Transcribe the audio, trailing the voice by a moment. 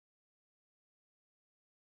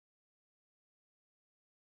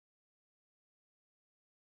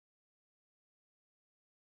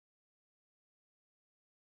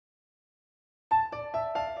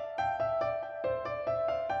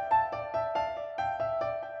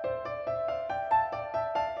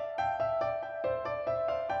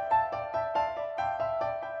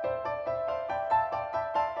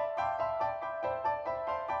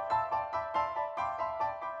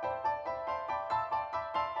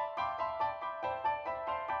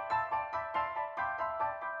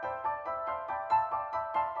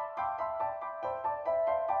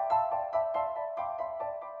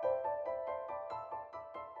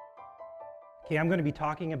Okay, I'm going to be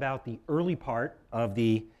talking about the early part of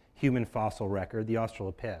the human fossil record, the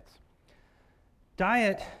Australopiths.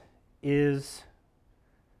 Diet is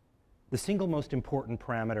the single most important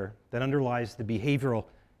parameter that underlies the behavioral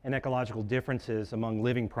and ecological differences among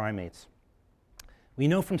living primates. We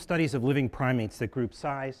know from studies of living primates that group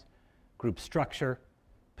size, group structure,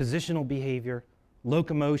 positional behavior,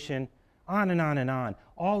 locomotion, on and on and on,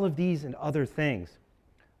 all of these and other things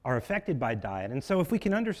are affected by diet. And so if we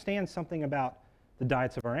can understand something about the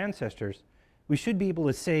diets of our ancestors, we should be able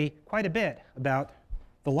to say quite a bit about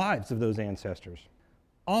the lives of those ancestors.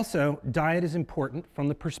 Also, diet is important from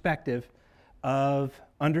the perspective of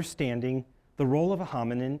understanding the role of a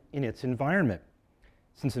hominin in its environment.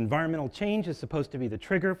 Since environmental change is supposed to be the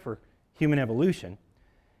trigger for human evolution,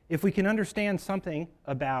 if we can understand something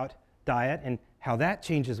about diet and how that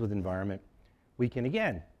changes with environment, we can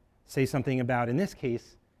again say something about, in this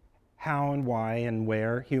case, how and why and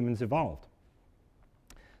where humans evolved.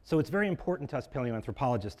 So it's very important to us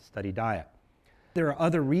paleoanthropologists to study diet. There are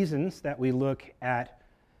other reasons that we look at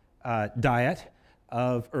diet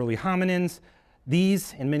of early hominins.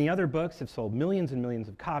 These and many other books have sold millions and millions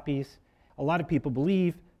of copies. A lot of people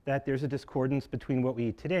believe that there's a discordance between what we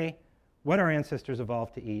eat today, what our ancestors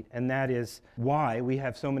evolved to eat, and that is why we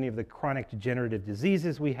have so many of the chronic degenerative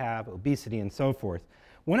diseases we have, obesity and so forth.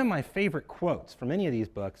 One of my favorite quotes from any of these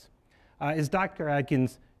books is from Dr.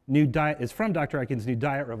 Atkins' New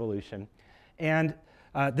Diet Revolution. And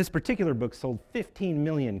this particular book sold 15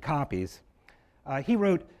 million copies. He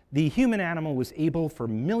wrote, "The human animal was able for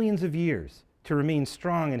millions of years to remain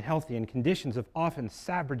strong and healthy in conditions of often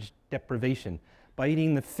savage deprivation by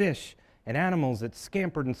eating the fish and animals that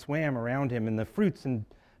scampered and swam around him and the fruits and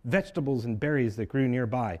vegetables and berries that grew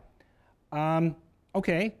nearby."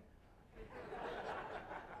 Okay.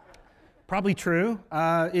 Probably true.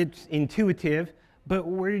 It's intuitive. But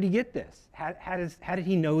where did he get this? How did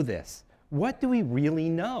he know this? What do we really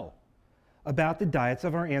know about the diets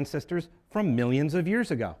of our ancestors from millions of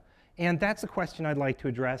years ago? And that's a question I'd like to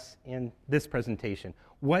address in this presentation.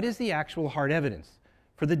 What is the actual hard evidence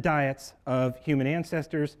for the diets of human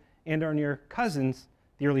ancestors and our near cousins,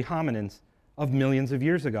 the early hominins, of millions of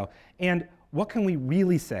years ago? And what can we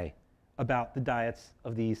really say about the diets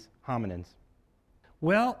of these hominins?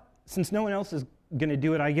 Well, since no one else is going to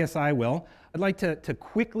do it, I guess I will. I'd like to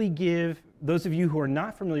quickly give those of you who are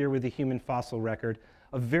not familiar with the human fossil record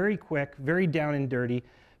a very quick, very down and dirty,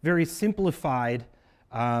 very simplified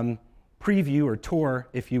preview or tour,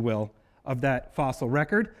 if you will, of that fossil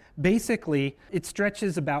record. Basically, it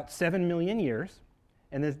stretches about 7 million years,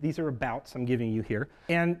 and these are abouts I'm giving you here,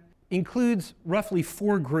 and includes roughly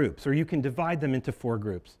 4 groups, or you can divide them into 4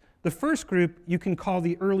 groups. The first group you can call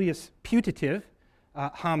the earliest putative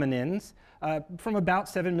hominins, from about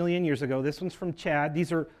 7 million years ago. This one's from Chad.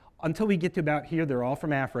 These are, until we get to about here, they're all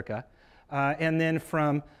from Africa. And then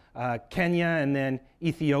from Kenya and then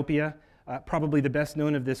Ethiopia. Probably the best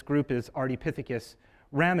known of this group is Ardipithecus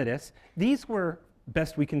ramidus. These were,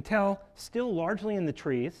 best we can tell, still largely in the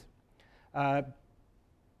trees.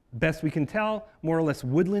 Best we can tell, more or less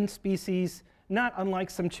woodland species, not unlike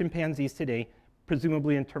some chimpanzees today,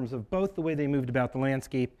 presumably in terms of both the way they moved about the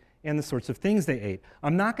landscape and the sorts of things they ate.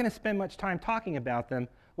 I'm not going to spend much time talking about them,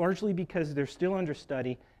 largely because they're still under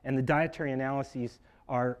study and the dietary analyses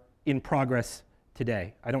are in progress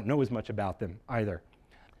today. I don't know as much about them either.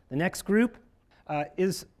 The next group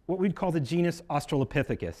is what we'd call the genus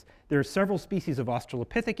Australopithecus. There are several species of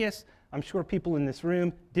Australopithecus. I'm sure people in this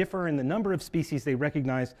room differ in the number of species they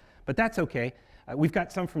recognize, but that's okay. We've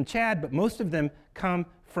got some from Chad, but most of them come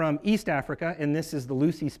from East Africa, and this is the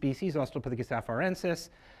Lucy species, Australopithecus afarensis,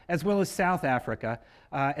 as well as South Africa.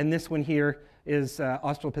 And this one here is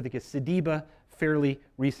Australopithecus sediba, fairly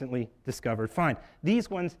recently discovered find. These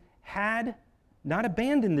ones had not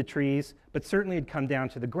abandoned the trees, but certainly had come down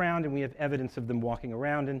to the ground, and we have evidence of them walking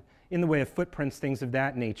around and in the way of footprints, things of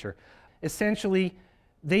that nature. Essentially,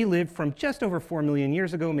 they lived from just over 4 million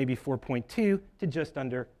years ago, maybe 4.2, to just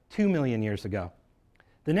under 2 million years ago.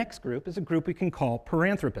 The next group is a group we can call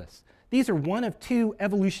Paranthropus. These are one of 2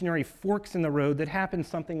 evolutionary forks in the road that happened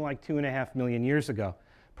something like 2.5 million years ago.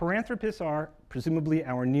 Paranthropus are presumably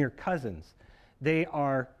our near cousins. They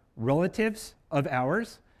are relatives of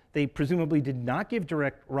ours. They presumably did not give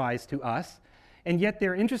direct rise to us, and yet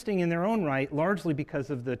they're interesting in their own right, largely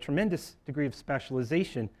because of the tremendous degree of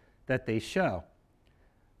specialization that they show.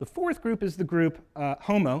 The fourth group is the group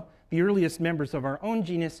Homo. The earliest members of our own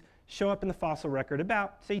genus show up in the fossil record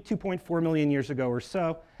about, say, 2.4 million years ago or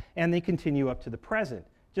so, and they continue up to the present.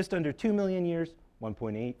 Just under 2 million years,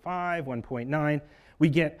 1.85, 1.9, we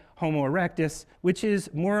get Homo erectus, which is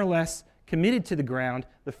more or less committed to the ground,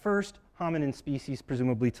 the first hominin species,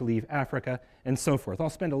 presumably to leave Africa, and so forth. I'll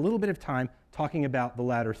spend a little bit of time talking about the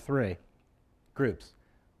latter three groups.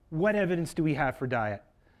 What evidence do we have for diet?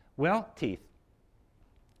 Well, teeth.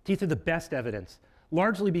 Teeth are the best evidence,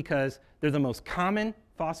 largely because they're the most common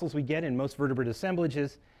fossils we get in most vertebrate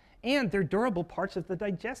assemblages, and they're durable parts of the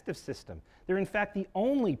digestive system. They're in fact the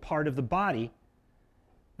only part of the body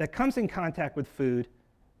that comes in contact with food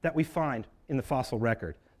that we find in the fossil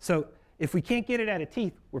record. So if we can't get it out of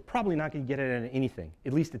teeth, we're probably not going to get it out of anything,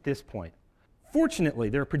 at least at this point. Fortunately,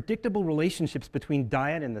 there are predictable relationships between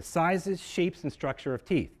diet and the sizes, shapes, and structure of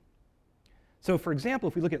teeth. So for example,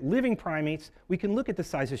 if we look at living primates, we can look at the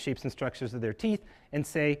sizes, shapes, and structures of their teeth and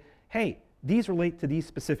say, hey, these relate to these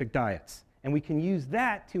specific diets. And we can use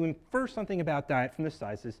that to infer something about diet from the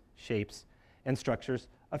sizes, shapes, and structures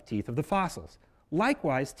of teeth of the fossils.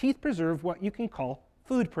 Likewise, teeth preserve what you can call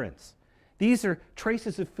food prints. These are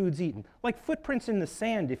traces of foods eaten, like footprints in the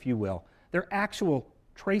sand, if you will. They're actual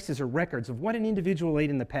traces or records of what an individual ate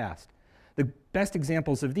in the past. The best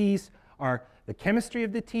examples of these are the chemistry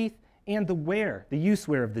of the teeth and the wear, the use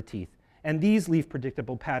wear of the teeth. And these leave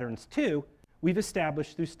predictable patterns too, we've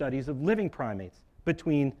established through studies of living primates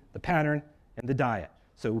between the pattern and the diet.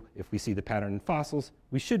 So if we see the pattern in fossils,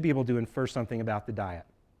 we should be able to infer something about the diet.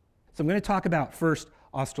 So I'm going to talk about first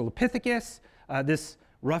Australopithecus, this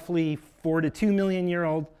roughly 4 to 2 million year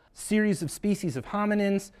old series of species of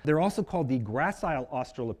hominins. They're also called the gracile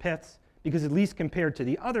Australopiths because, at least compared to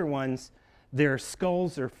the other ones, their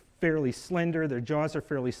skulls are fairly slender, their jaws are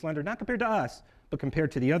fairly slender, not compared to us, but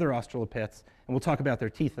compared to the other Australopiths. And we'll talk about their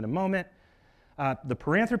teeth in a moment. The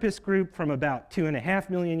Paranthropus group from about 2.5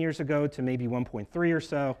 million years ago to maybe 1.3 or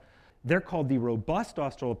so, they're called the robust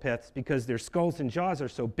Australopiths because their skulls and jaws are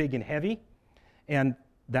so big and heavy, and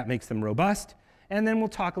that makes them robust. And then we'll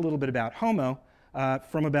talk a little bit about Homo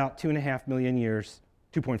from about 2.5 million years,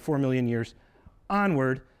 2.4 million years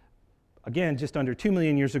onward. Again, just under 2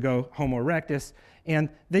 million years ago, Homo erectus. And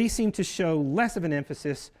they seem to show less of an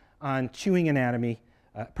emphasis on chewing anatomy,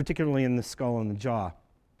 particularly in the skull and the jaw.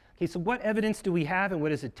 Okay, so what evidence do we have and what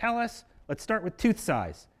does it tell us? Let's start with tooth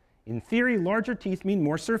size. In theory, larger teeth mean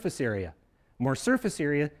more surface area. More surface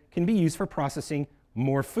area can be used for processing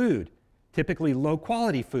more food, typically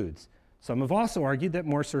low-quality foods. Some have also argued that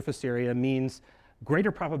more surface area means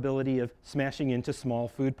greater probability of smashing into small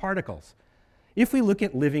food particles. If we look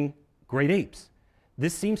at living great apes,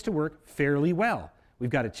 this seems to work fairly well.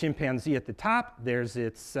 We've got a chimpanzee at the top. There's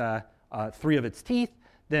its 3 of its teeth.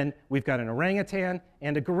 Then we've got an orangutan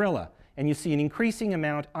and a gorilla. And you see an increasing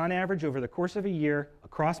amount, on average, over the course of a year,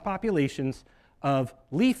 across populations, of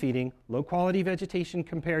leaf-eating, low-quality vegetation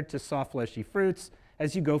compared to soft, fleshy fruits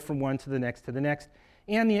as you go from one to the next to the next.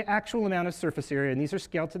 And the actual amount of surface area, and these are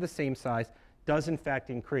scaled to the same size, does in fact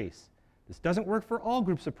increase. This doesn't work for all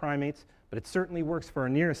groups of primates, but it certainly works for our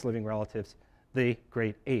nearest living relatives, the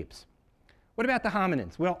great apes. What about the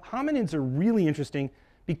hominins? Well, hominins are really interesting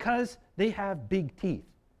because they have big teeth.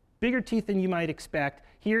 Bigger teeth than you might expect.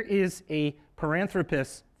 Here is a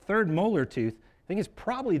Paranthropus third molar tooth. I think it's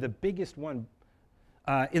probably the biggest one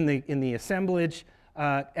in the assemblage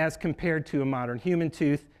as compared to a modern human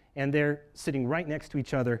tooth, and they're sitting right next to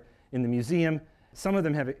each other in the museum. Some of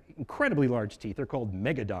them have incredibly large teeth. They're called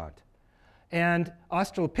megadont. And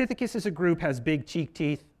Australopithecus as a group has big cheek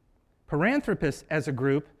teeth. Paranthropus as a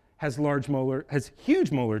group has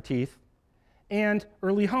huge molar teeth. And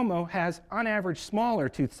early Homo has, on average, smaller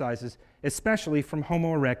tooth sizes, especially from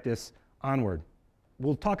Homo erectus onward.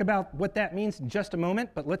 We'll talk about what that means in just a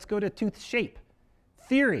moment, but let's go to tooth shape.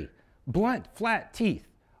 Theory: blunt, flat teeth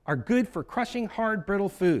are good for crushing hard, brittle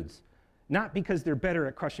foods. Not because they're better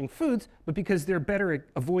at crushing foods, but because they're better at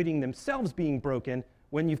avoiding themselves being broken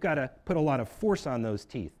when you've got to put a lot of force on those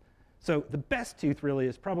teeth. So the best tooth really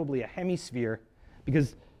is probably a hemisphere,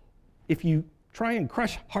 because if you try and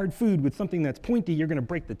crush hard food with something that's pointy, you're going to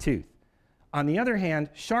break the tooth. On the other hand,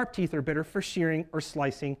 sharp teeth are better for shearing or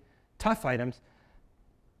slicing tough items.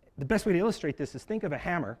 The best way to illustrate this is think of a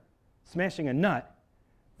hammer smashing a nut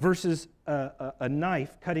versus a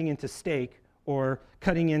knife cutting into steak, or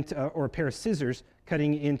cutting into, or a pair of scissors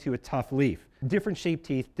cutting into a tough leaf. Different shaped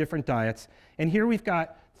teeth, different diets. And here we've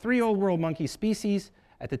got 3 old world monkey species.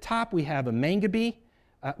 At the top we have a mangabey,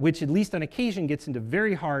 which at least on occasion gets into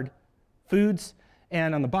very hard foods.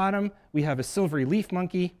 And on the bottom we have a silvery leaf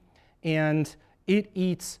monkey, and it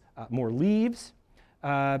eats more leaves.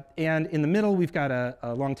 And in the middle we've got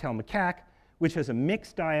a long-tailed macaque, which has a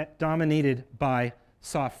mixed diet dominated by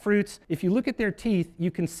soft fruits. If you look at their teeth, you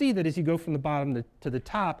can see that as you go from the bottom to the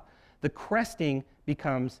top, the cresting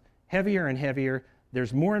becomes heavier and heavier.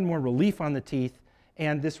 There's more and more relief on the teeth,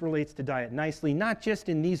 And this relates to diet nicely, not just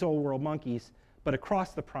in these old world monkeys, but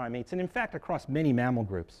across the primates, and in fact across many mammal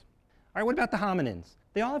groups. All right, what about the hominins?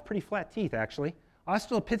 They all have pretty flat teeth, actually.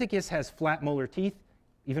 Australopithecus has flat molar teeth,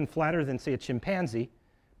 even flatter than, say, a chimpanzee.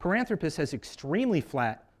 Paranthropus has extremely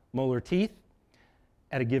flat molar teeth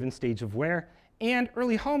at a given stage of wear. And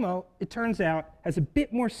early Homo, it turns out, has a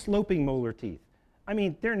bit more sloping molar teeth. I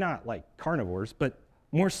mean, they're not like carnivores, but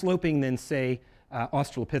more sloping than, say,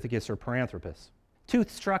 Australopithecus or Paranthropus.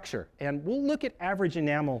 Tooth structure, and we'll look at average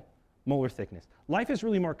enamel molar thickness. Life is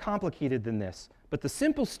really more complicated than this, but the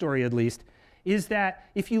simple story, at least, is that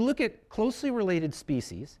if you look at closely related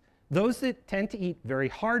species, those that tend to eat very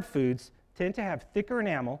hard foods tend to have thicker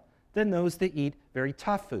enamel than those that eat very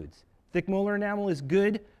tough foods. Thick molar enamel is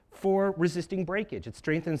good for resisting breakage. It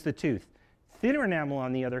strengthens the tooth. Thinner enamel,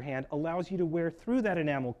 on the other hand, allows you to wear through that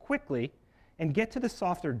enamel quickly and get to the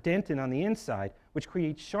softer dentin on the inside, which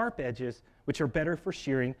creates sharp edges, which are better for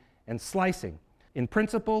shearing and slicing. In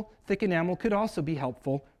principle, thick enamel could also be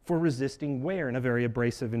helpful for resisting wear in a very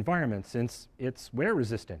abrasive environment, since it's wear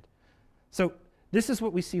resistant. So this is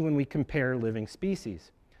what we see when we compare living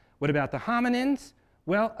species. What about the hominins?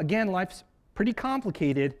 Well, again, life's pretty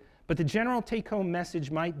complicated, but the general take-home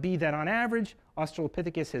message might be that on average,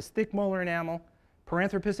 Australopithecus has thick molar enamel,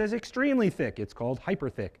 Paranthropus has extremely thick, it's called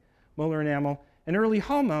hyperthick molar enamel, and early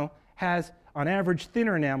Homo has, on average,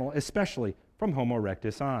 thinner enamel, especially from Homo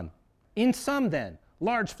erectus on. In sum, then,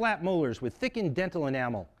 large flat molars with thickened dental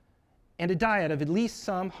enamel and a diet of at least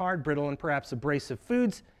some hard, brittle, and perhaps abrasive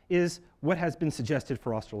foods is what has been suggested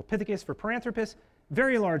for Australopithecus. For Paranthropus,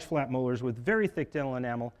 very large flat molars with very thick dental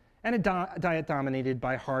enamel and a diet dominated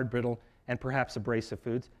by hard, brittle, and perhaps abrasive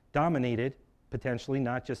foods, dominated, potentially,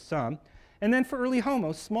 not just some. And then for early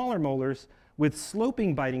Homo, smaller molars with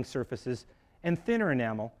sloping biting surfaces and thinner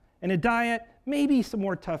enamel, and a diet, maybe some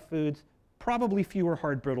more tough foods, probably fewer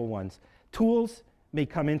hard, brittle ones. Tools may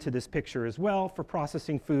come into this picture as well for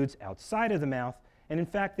processing foods outside of the mouth, and in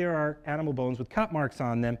fact there are animal bones with cut marks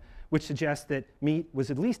on them which suggest that meat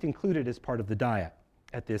was at least included as part of the diet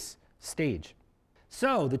at this stage.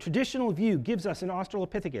 So the traditional view gives us an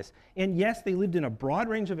Australopithecus, and yes, they lived in a broad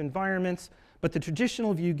range of environments, but the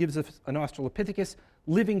traditional view gives us an Australopithecus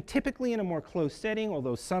living typically in a more closed setting,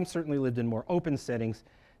 although some certainly lived in more open settings,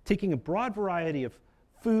 taking a broad variety of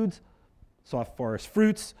foods, soft forest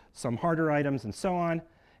fruits, some harder items, and so on.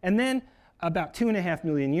 And then, about 2.5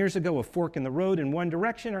 million years ago, a fork in the road in one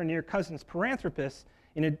direction, our near cousins Paranthropus,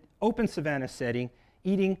 in an open savanna setting,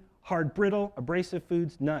 eating hard, brittle, abrasive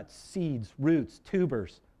foods, nuts, seeds, roots,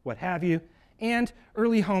 tubers, what have you, and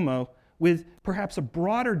early Homo with perhaps a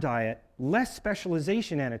broader diet, less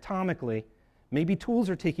specialization anatomically. Maybe tools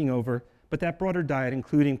are taking over, but that broader diet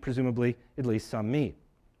including, presumably, at least some meat.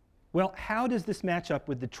 Well, how does this match up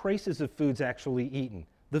with the traces of foods actually eaten,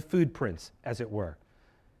 the food prints, as it were?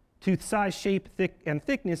 Tooth size, shape, and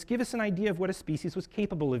thickness give us an idea of what a species was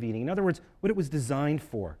capable of eating. In other words, what it was designed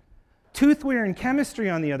for. Tooth wear and chemistry,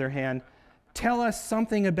 on the other hand, tell us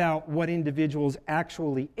something about what individuals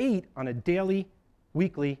actually ate on a daily,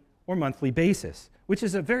 weekly, or monthly basis, which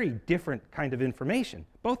is a very different kind of information.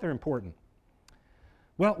 Both are important.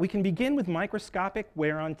 Well, we can begin with microscopic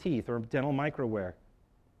wear on teeth, or dental microwear.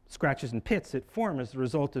 Scratches and pits that form as a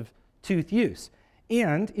result of tooth use.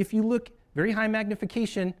 And if you look very high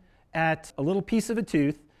magnification at a little piece of a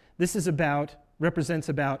tooth, this is represents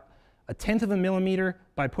about 1/10 of a millimeter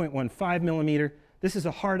by 0.15 millimeter. This is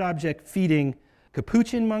a hard object feeding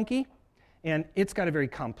capuchin monkey, and it's got a very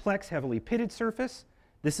complex, heavily pitted surface.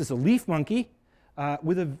 This is a leaf monkey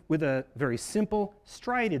with a very simple,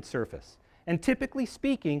 striated surface. And typically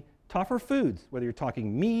speaking, tougher foods, whether you're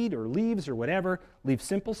talking meat or leaves or whatever, leave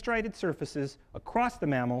simple striated surfaces across the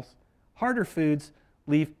mammals. Harder foods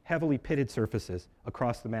leave heavily pitted surfaces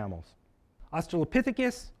across the mammals.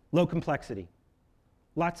 Australopithecus, low complexity.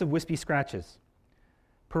 Lots of wispy scratches.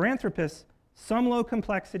 Paranthropus, some low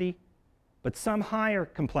complexity, but some higher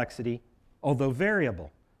complexity, although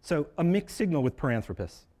variable. So a mixed signal with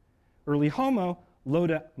Paranthropus. Early Homo, low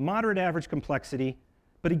to moderate average complexity,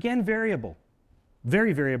 but again variable.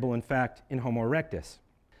 Very variable, in fact, in Homo erectus.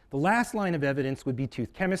 The last line of evidence would be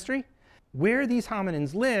tooth chemistry. Where these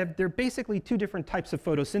hominins lived, there are basically two different types of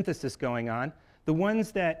photosynthesis going on. The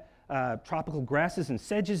ones that tropical grasses and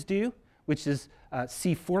sedges do, which is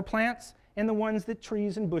C4 plants, and the ones that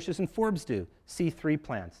trees and bushes and forbs do, C3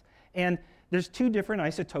 plants. And there's two different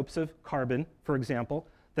isotopes of carbon, for example,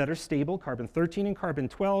 that are stable, carbon-13 and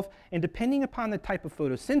carbon-12, and depending upon the type of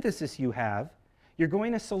photosynthesis you have, you're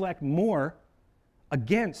going to select more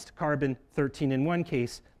against carbon-13 in one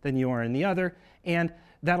case than you are in the other, and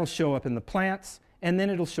that'll show up in the plants, and then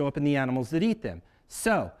it'll show up in the animals that eat them.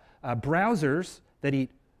 So browsers that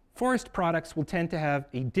eat forest products will tend to have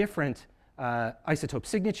a different isotope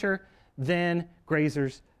signature than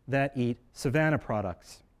grazers that eat savanna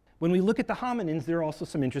products. When we look at the hominins, there are also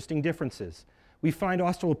some interesting differences. We find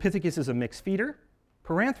Australopithecus is a mixed feeder.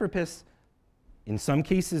 Paranthropus, in some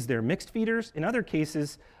cases, they're mixed feeders. In other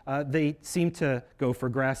cases, they seem to go for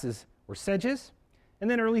grasses or sedges. And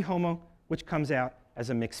then early Homo, which comes out as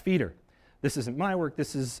a mixed feeder. This isn't my work.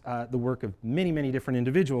 This is the work of many, many different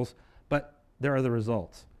individuals, but there are the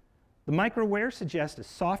results. The microwear suggests a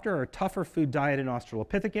softer or tougher food diet in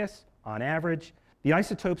Australopithecus, on average. The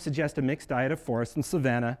isotopes suggest a mixed diet of forest and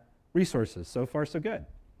savanna resources. So far, so good.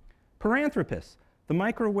 Paranthropus, the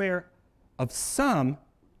microwear of some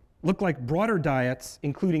look like broader diets,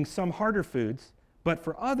 including some harder foods, but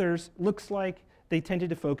for others, looks like they tended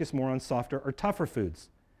to focus more on softer or tougher foods.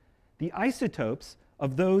 The isotopes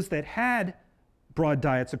of those that had broad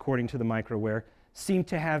diets according to the microwear seem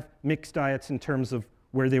to have mixed diets in terms of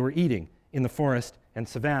where they were eating, in the forest and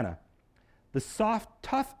savanna. The soft,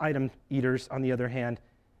 tough item eaters, on the other hand,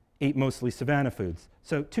 ate mostly savanna foods.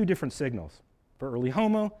 So two different signals. For early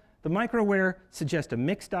Homo, the microwear suggests a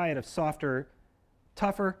mixed diet of softer,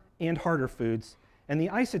 tougher, and harder foods, and the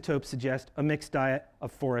isotopes suggest a mixed diet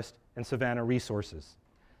of forest and savanna resources.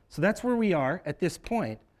 So that's where we are at this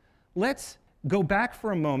point. Let's go back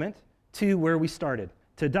for a moment to where we started,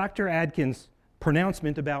 to Dr. Adkins'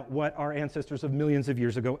 pronouncement about what our ancestors of millions of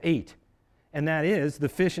years ago ate. And that is the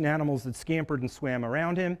fish and animals that scampered and swam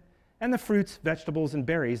around him, and the fruits, vegetables, and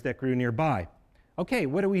berries that grew nearby. Okay,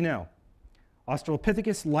 what do we know?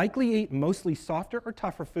 Australopithecus likely ate mostly softer or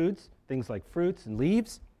tougher foods, things like fruits and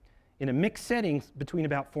leaves, in a mixed setting between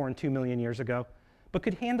about 4 and 2 million years ago, but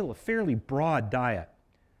could handle a fairly broad diet.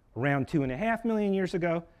 Around 2.5 million years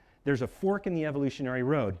ago, there's a fork in the evolutionary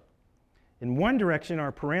road. In one direction,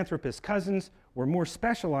 our Paranthropus cousins were more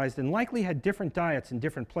specialized and likely had different diets in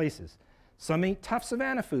different places. Some ate tough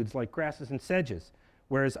savanna foods like grasses and sedges,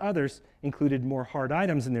 whereas others included more hard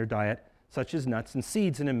items in their diet, such as nuts and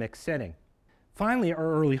seeds in a mixed setting. Finally,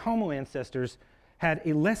 our early Homo ancestors had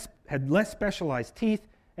less specialized teeth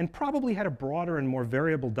and probably had a broader and more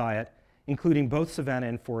variable diet, including both savanna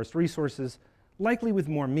and forest resources, likely with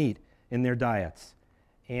more meat in their diets.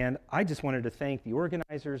 And I just wanted to thank the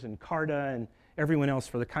organizers and CARTA and everyone else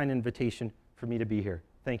for the kind invitation for me to be here.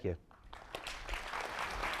 Thank you.